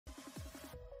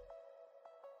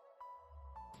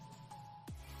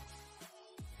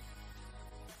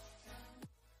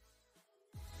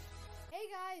Hey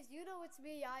guys, you know it's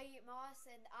me, I Eat Moss,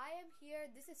 and I am here.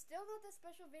 This is still not the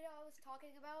special video I was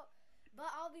talking about, but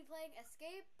I'll be playing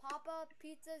Escape Papa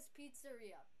Pizza's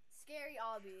Pizzeria. Scary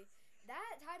obby.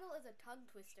 That title is a tongue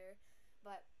twister,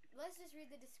 but let's just read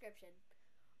the description.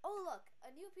 Oh look, a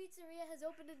new pizzeria has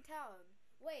opened in town.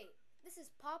 Wait, this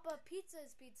is Papa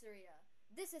Pizza's Pizzeria.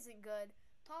 This isn't good.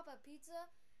 Papa Pizza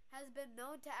has been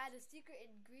known to add a secret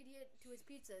ingredient to his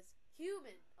pizzas.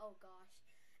 Human. Oh gosh.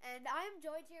 And I'm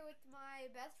joined here with my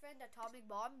best friend Atomic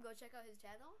Bomb. Go check out his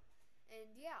channel. And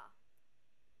yeah.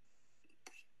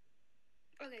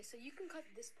 Okay, so you can cut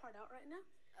this part out right now,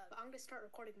 but I'm gonna start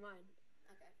recording mine.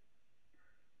 Okay.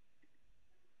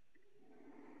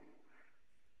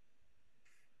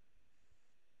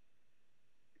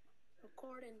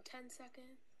 Record in 10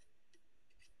 seconds.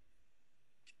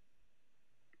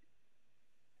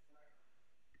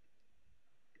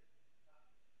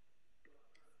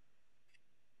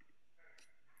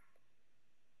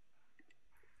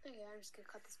 Okay, I'm just gonna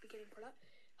cut this beginning part out.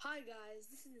 Hi guys,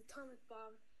 this is Atomic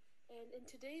Bomb, and in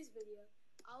today's video,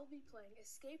 I'll be playing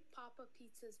Escape Papa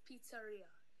Pizza's Pizzeria,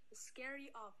 a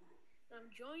scary obby. And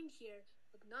I'm joined here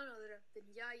with none other than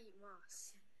Yai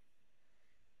Moss.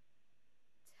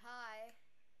 Hi.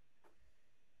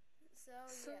 So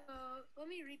Let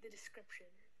me read the description.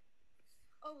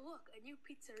 Oh look, a new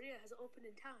pizzeria has opened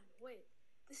in town. Wait,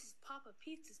 this is Papa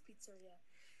Pizza's Pizzeria.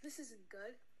 This isn't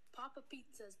good. Papa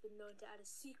Pizza has been known to add a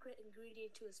secret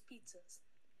ingredient to his pizzas.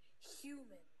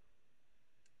 Human.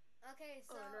 Okay,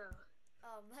 so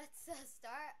Oh no. let's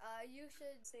start. You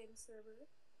should. Same server.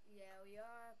 Yeah, we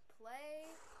are.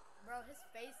 Play. Bro, his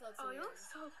face looks Oh, weird. you look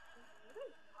so cool. What are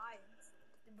you buying?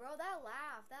 Bro, that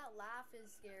laugh is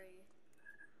scary.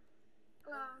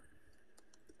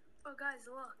 Oh guys,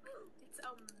 look. It's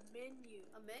a menu.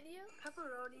 A menu?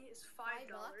 Pepperoni is $5.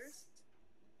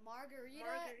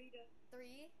 Margarita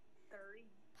 3. 30.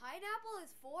 Pineapple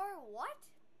is 4. What?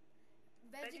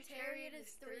 Vegetarian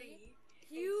is 3.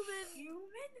 Human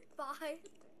 5.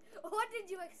 What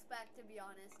did you expect, to be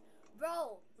honest?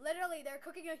 Bro, literally, they're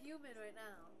cooking a human right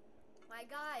now. My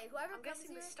guy, whoever I'm comes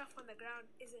guessing here. the stuff on the ground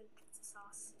isn't pizza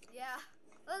sauce. Yeah.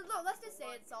 No, let's just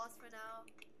say it's sauce for now.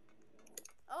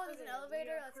 Oh, there's an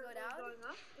elevator. Let's go down. Going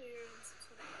up. We're in some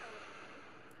sort of elevator.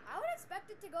 I would expect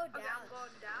it to go down. Okay, I'm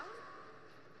going down.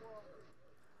 Whoa.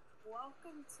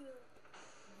 Welcome to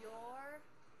Your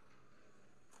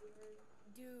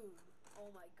doom.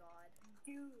 Oh my god.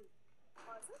 Dude.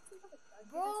 Oh, is that some kind of dungeon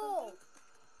or Bro! something?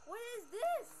 What is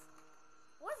this?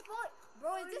 What's going? Bro,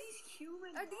 Are is this? these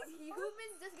human? Are these body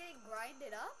humans parts? just getting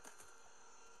grinded up?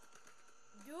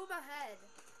 Doom ahead.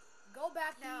 Go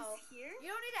back now. He's here? You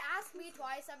don't need to ask me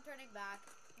twice. I'm turning back.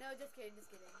 No, just kidding.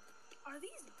 Just kidding. Are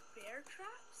these bear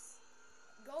traps?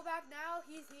 Go back now.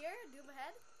 He's here. Doom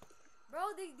ahead.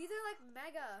 Bro, these are like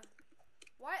mega.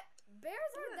 What?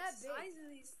 Bears aren't that big. Look at the size of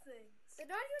these things.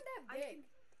 They're not even that big.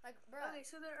 Like, bro. Okay,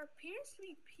 so there appears to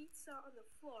be pizza on the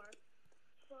floor.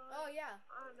 But Oh yeah.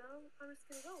 I don't know. I'm just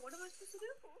gonna go. What am I supposed to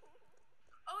do?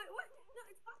 Oh wait, what? No,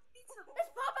 it's Papa Pizza.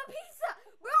 It's Papa Pizza,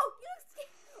 bro. You look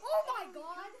scared. Oh my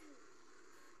god.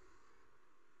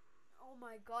 Oh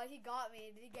my god, he got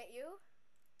me. Did he get you?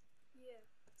 Yeah.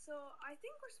 So I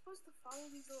think we're supposed to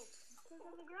follow these little pizzas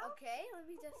on the ground. Okay, let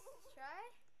me just try.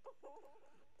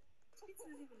 Pizza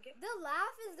doesn't even get. The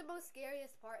laugh is the most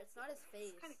scariest part. It's not his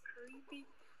face. It's kind of creepy.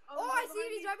 Oh, I see him.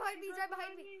 He's right behind me. He's right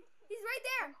behind me. He's right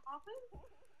there. Hopping?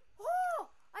 Oh,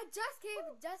 I just came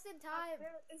just in time.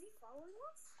 Is he following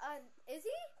us? Is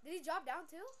he? Did he drop down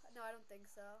too? No, I don't think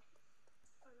so.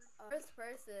 First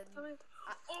person.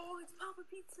 Oh, it's Papa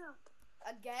Pizza.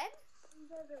 Again? These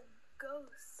are the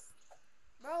ghosts.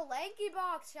 Bro, Lanky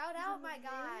Box, shout out my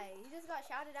guy. He just got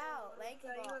shouted out. Lanky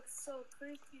You Box. look so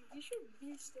creepy. You should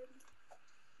be steady.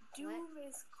 Doom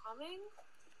is coming.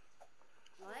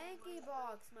 Lanky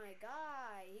Box, my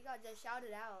guy. He got just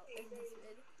shouted out.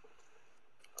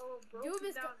 Oh, Doom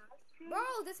is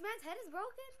Bro, this man's head is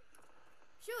broken?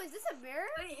 Shoot, is this a mirror?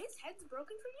 Wait, his head's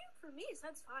broken for you? For me, his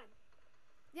head's fine.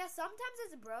 Yeah, sometimes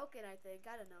it's broken, I think.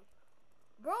 I don't know.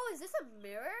 Bro, is this a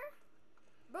mirror?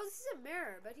 Bro, this is a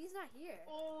mirror, but he's not here.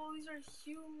 Oh, these are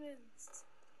humans.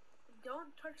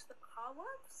 Don't touch the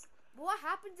cobwebs? But what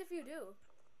happens if you do?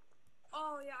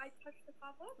 Oh, yeah, I touched the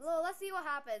cobwebs. Well, let's see what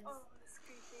happens. Oh, that's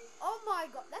creepy. Oh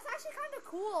my god, that's actually kind of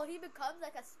cool. He becomes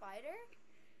like a spider.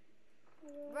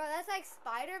 Yeah. Bro, that's like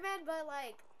Spider-Man, but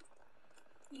like,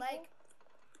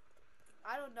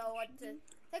 I don't know what to.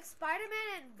 It's like Spider-Man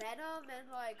and Venom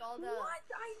and like all the. What?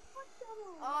 I touched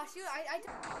them. Oh shoot!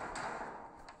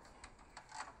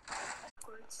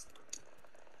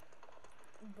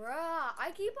 Bruh,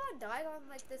 I keep on dying on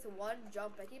like this one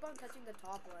jump. I keep on touching the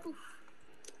top one. Oof.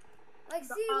 Like,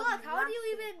 The see, look, how do you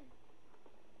master. even...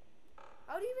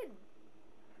 How do you even...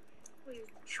 Wait,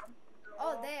 jump.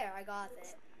 Oh, there, I got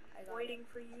it. I got it. Waiting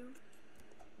for you.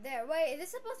 There, wait, is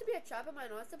this supposed to be a trap? Am I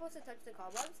not supposed to touch the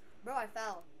cobwebs? Bro, I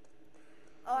fell.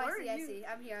 Oh, Where I are you? see.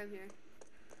 I'm here.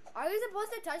 Are we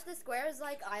supposed to touch the squares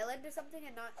like island or something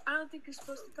and not... I don't think you're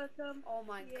supposed to touch them. Oh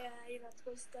my god. Yeah, you're not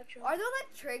supposed to touch them. Are there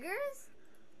like triggers?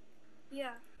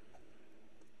 Yeah.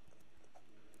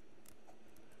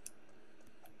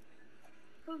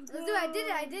 Let's do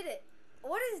it. I did it.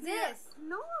 What is Yeah, this?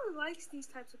 no one likes these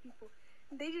types of people.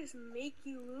 They just make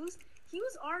you lose. He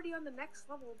was already on the next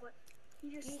level, but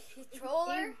he just He's he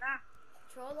troller? came back.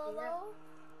 Trollolo? Yeah.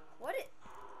 What it...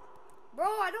 Bro,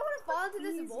 I don't want to fall into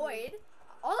this Easy. void.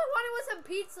 All I wanted was some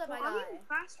pizza, my I'm guy. even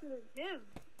faster than him.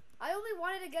 I only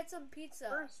wanted to get some pizza.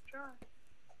 First try.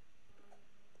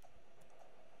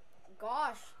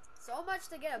 Gosh, so much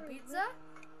to get a pizza?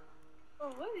 Oh,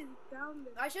 what is down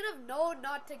there? I should have known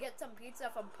not to get some pizza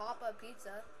from Papa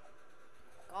Pizza.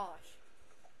 Gosh.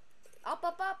 Up,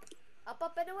 up, up. Up,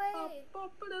 up, and away.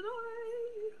 Up and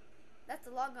away. That's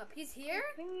a long up. He's here?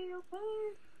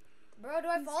 Okay. Bro, do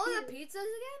I He's follow here. the pizzas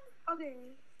again? Okay.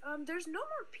 There's no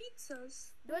more pizzas.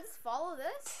 Do I just follow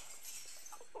this?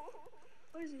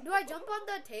 What is he? Do I jump on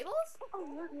the tables?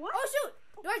 Oh, what? Oh, shoot.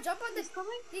 Do I jump on the... He's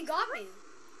coming? He got me.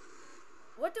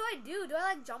 What do I do? Do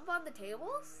I, like, jump on the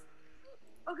tables?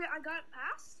 Okay, I got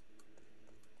past.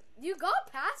 You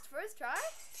got past first try?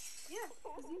 Yeah,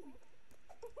 it's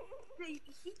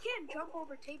easy. He can't jump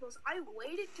over tables. I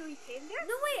waited till he came there.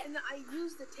 No, wait. And then I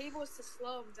used the tables to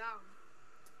slow him down.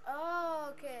 Oh,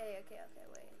 okay,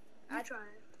 wait. You try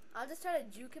it. I'll just try to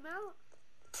juke him out.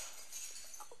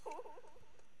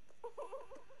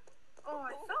 Oh,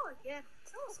 I fell again.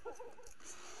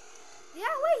 Yeah,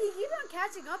 wait, he keeps on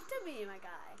catching up to me, my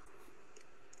guy.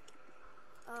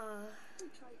 You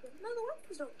try again. No, the white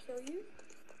things don't kill you.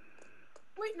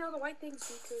 Wait, no, the white things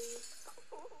do kill you.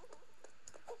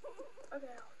 Okay,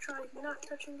 I'll try not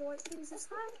touching the white things this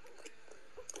time.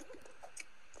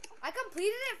 I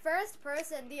completed it first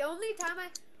person. The only time I...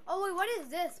 Oh, wait, what is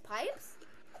this? Pipes?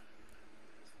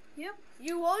 Yep.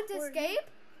 You won't Where are you? escape?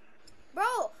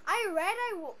 Bro, I read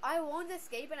I won't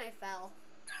escape and I fell.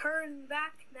 Turn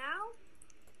back now?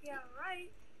 Yeah, right.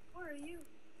 Where are you?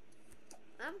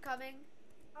 I'm coming.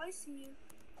 I see you.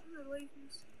 I'm the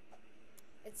ladies.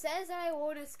 It says that I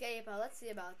won't escape. Let's see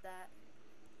about that.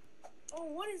 Oh,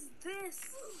 what is this?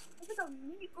 It's like a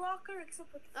meat locker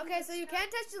except with... Okay, so you can't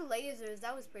touch the lasers.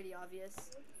 That was pretty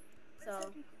obvious. So...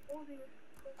 Oh,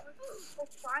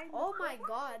 find Oh the my crowbar.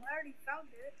 god. I already found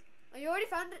it. Oh, you already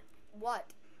found it? What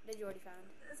did you already find?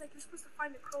 It's like you're supposed to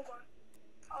find the crowbar.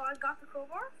 Oh, I got the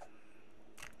crowbar?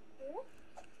 Cool.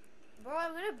 Bro,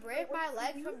 I'm gonna break What my did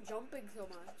legs you from do? jumping so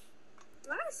much.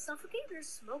 Do I suffocate? There's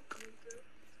smoke coming through.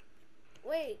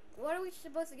 Wait, what are we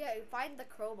supposed to get? Find the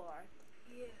crowbar.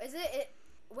 Yeah. Is it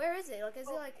where is it? Like, is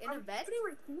it like in a vent?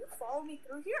 Anyway, can you follow me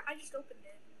through here? I just opened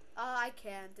it. I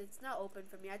can't. It's not open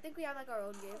for me. I think we have like our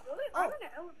own game. Really? Oh. I'm in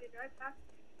an elevator. I passed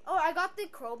it. Oh, I got the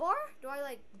crowbar. Do I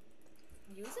like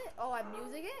use it? Oh, I'm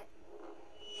using it.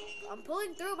 I'm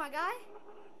pulling through, my guy.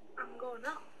 I'm going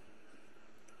up.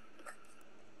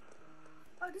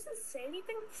 Oh, it doesn't say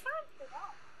anything this time?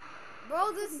 Wow.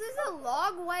 Bro, this is a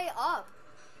long way up.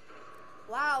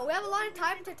 Wow, we have a lot of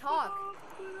time to talk.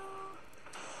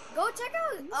 Go check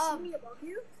Can you out see me above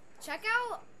you? check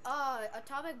out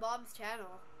Atomic Bomb's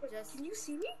channel. Wait, Just can you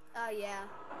see me? yeah.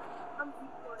 I'm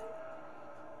recording.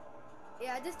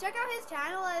 Yeah, just check out his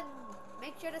channel and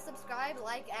make sure to subscribe,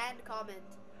 like, and comment.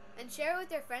 And share it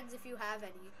with your friends if you have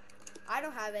any. I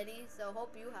don't have any, so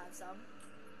hope you have some.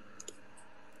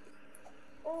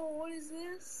 Oh, what is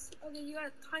this? Okay, you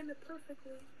gotta time it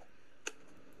perfectly.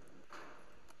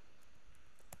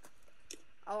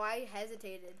 Oh, I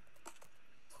hesitated.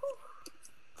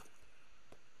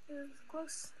 It was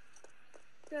close.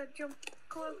 Gotta jump.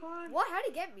 Come on, come on. What? How'd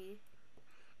he get me?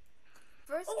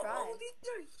 First Oh, try. oh, these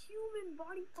are human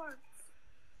body parts.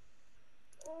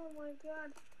 Oh my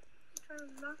god. I'm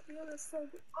trying to knock me out. That's so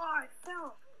good. Oh, I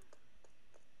fell.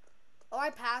 Oh, I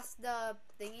passed the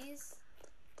thingies.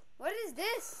 What is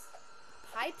this?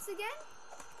 Pipes again?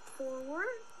 Forward.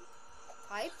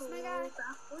 Pipes, my guy?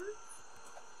 Backwards.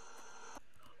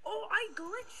 Oh, I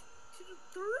glitched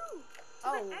through to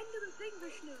Oh. the end of the thing,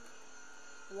 Vishnu.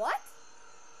 What?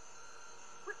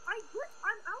 But I glitched.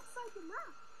 I'm outside the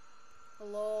map.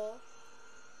 Hello?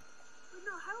 But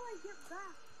no, how do I get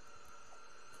back?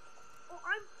 Oh,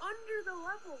 I'm under the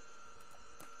level.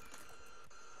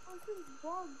 Oh, this is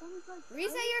bugged. That was like...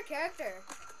 Reset your character.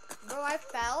 Bro, I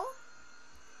fell.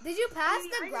 Did you pass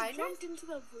the I grinder? jumped into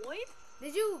the void.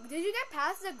 Did you get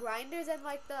past the grinders and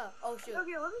like the? Oh shoot!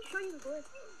 Okay, let me show you the glitch.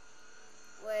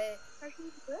 Wait. Can I show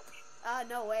you the glitch?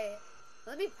 No way.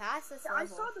 Let me pass this Yeah, I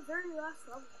level. saw the very last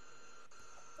level.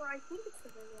 Or I think it's the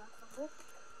very last level.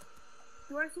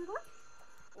 You want to see the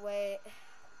glitch? Wait.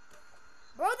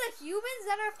 Bro, the humans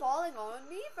that are falling on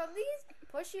me from these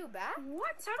push you back?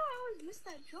 What? How do I always miss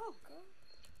that joke?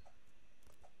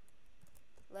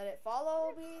 Let it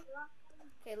follow me.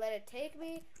 Okay, let it take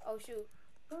me. Oh shoot.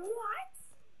 What?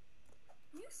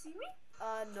 You see me?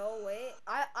 No, wait.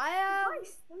 I am. My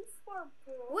space bar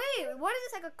broke. Wait, what is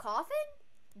this, like a coffin?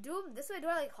 This way, do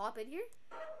I like hop in here?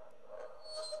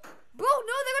 Bro,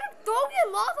 no, they're gonna throw me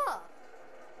in lava.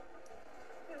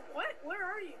 Wait, what? Where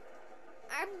are you?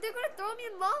 They're gonna throw me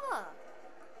in lava.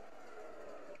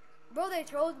 Bro, they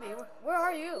trolled me. Where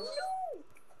are you? No!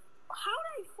 How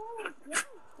did I fall down?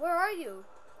 Where are you?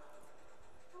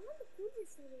 I'm on the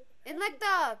previous level. In like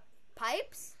the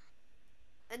pipes?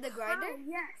 And the grinder? How?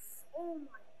 Yes. Oh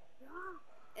my god.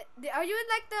 Are you in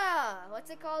like the, what's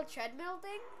it called, treadmill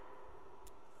thing?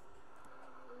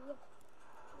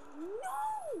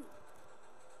 No!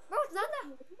 Bro,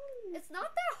 it's not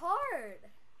that hard.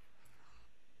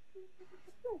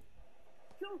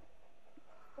 Joe,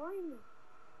 find me.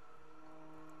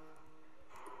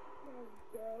 There we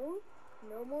go.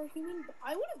 No more human.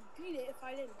 I would have beat it if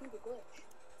I didn't do the glitch.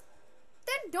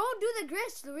 Then don't do the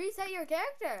glitch to reset your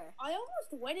character. I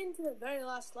almost went into the very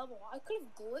last level. I could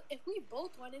have if we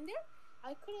both went in there,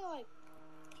 I could have like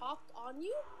popped on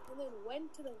you and then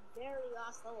went to the very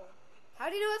last level. How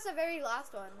do you know it's the very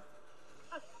last one?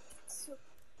 So,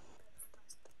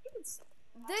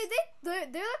 They're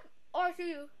like, oh, I see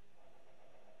you.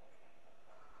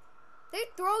 They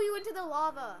throw you into the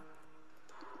lava.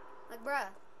 Like,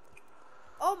 bruh.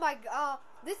 Oh my god.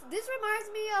 This reminds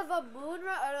me of a moon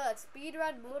run, or a speed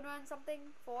run, moon run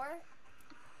something 4.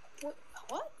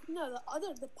 What? No,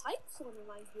 the pipes one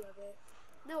reminds me of it.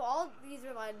 No, all these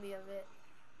remind me of it.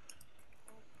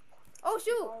 Oh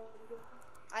shoot!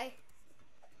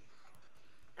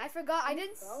 I forgot. I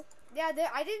didn't. Yeah,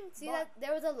 I didn't see that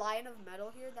there was a line of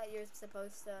metal here that you're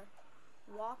supposed to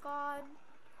walk on.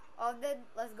 Oh, then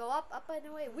let's go up and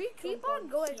away. We keep on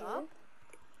going up.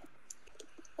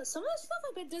 Some of the stuff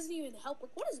I bet doesn't even help.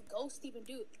 Like, what does Ghost even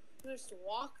do? You just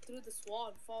walk through this wall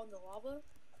and fall in the lava?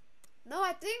 No,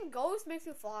 I think Ghost makes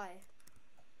you fly.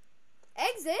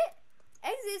 Exit?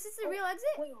 Exit? Is this the real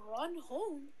exit? Wait, run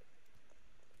home?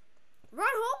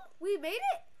 Run home? We made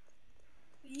it?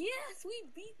 Yes, we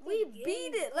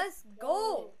beat it. Let's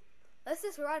go. Let's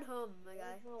just run home, my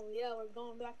guy. Oh, yeah, we're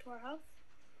going back to our house?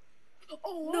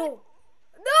 Oh, what? No.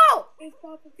 No! It's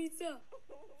Papa Pizza.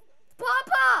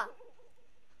 Papa!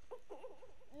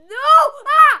 No!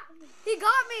 Ah! He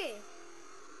got me.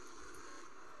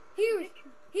 He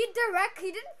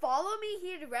didn't follow me.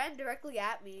 He ran directly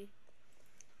at me.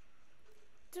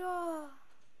 Duh.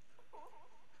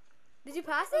 Did you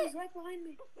pass it? He's right behind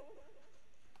me.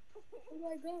 Where do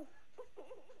I go?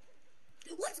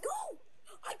 Let's go!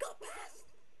 I got past!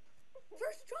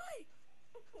 First try!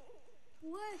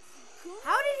 Let's go!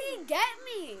 How did he get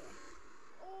me?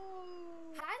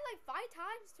 Oh! I had like 5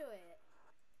 times to it.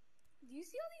 Do you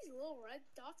see all these little red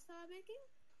dots that I'm making?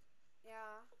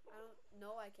 Yeah, I don't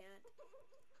know. I can't.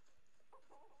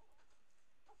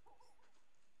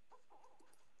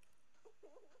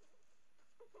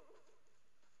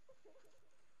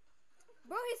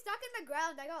 Bro, he's stuck in the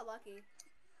ground. I got lucky.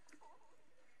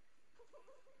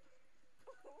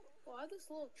 Why this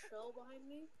little trail behind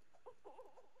me?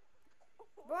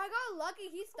 Bro, I got lucky.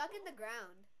 He's stuck in the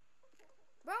ground.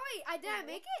 Bro, wait. Did I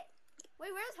make it?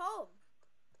 Wait, where's home?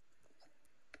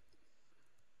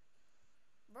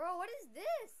 Bro, what is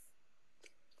this?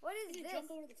 What is this? You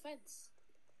jump over the fence.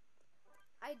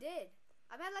 I did.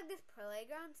 I'm at like this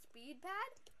playground speed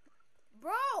pad.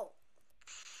 Bro!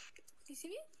 Do you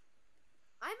see me?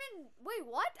 I'm in. Wait,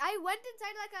 what? I went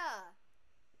inside like a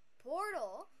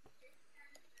portal.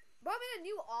 Bro, I'm in a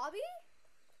new obby.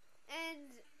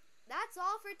 And that's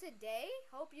all for today.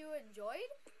 Hope you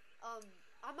enjoyed.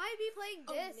 I might be playing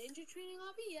this. Ninja training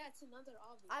obby? Yeah, it's another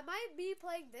obby. I might be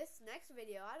playing this next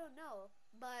video. I don't know.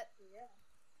 But yeah.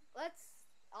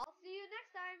 I'll see you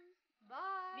next time.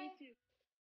 Bye. Me too.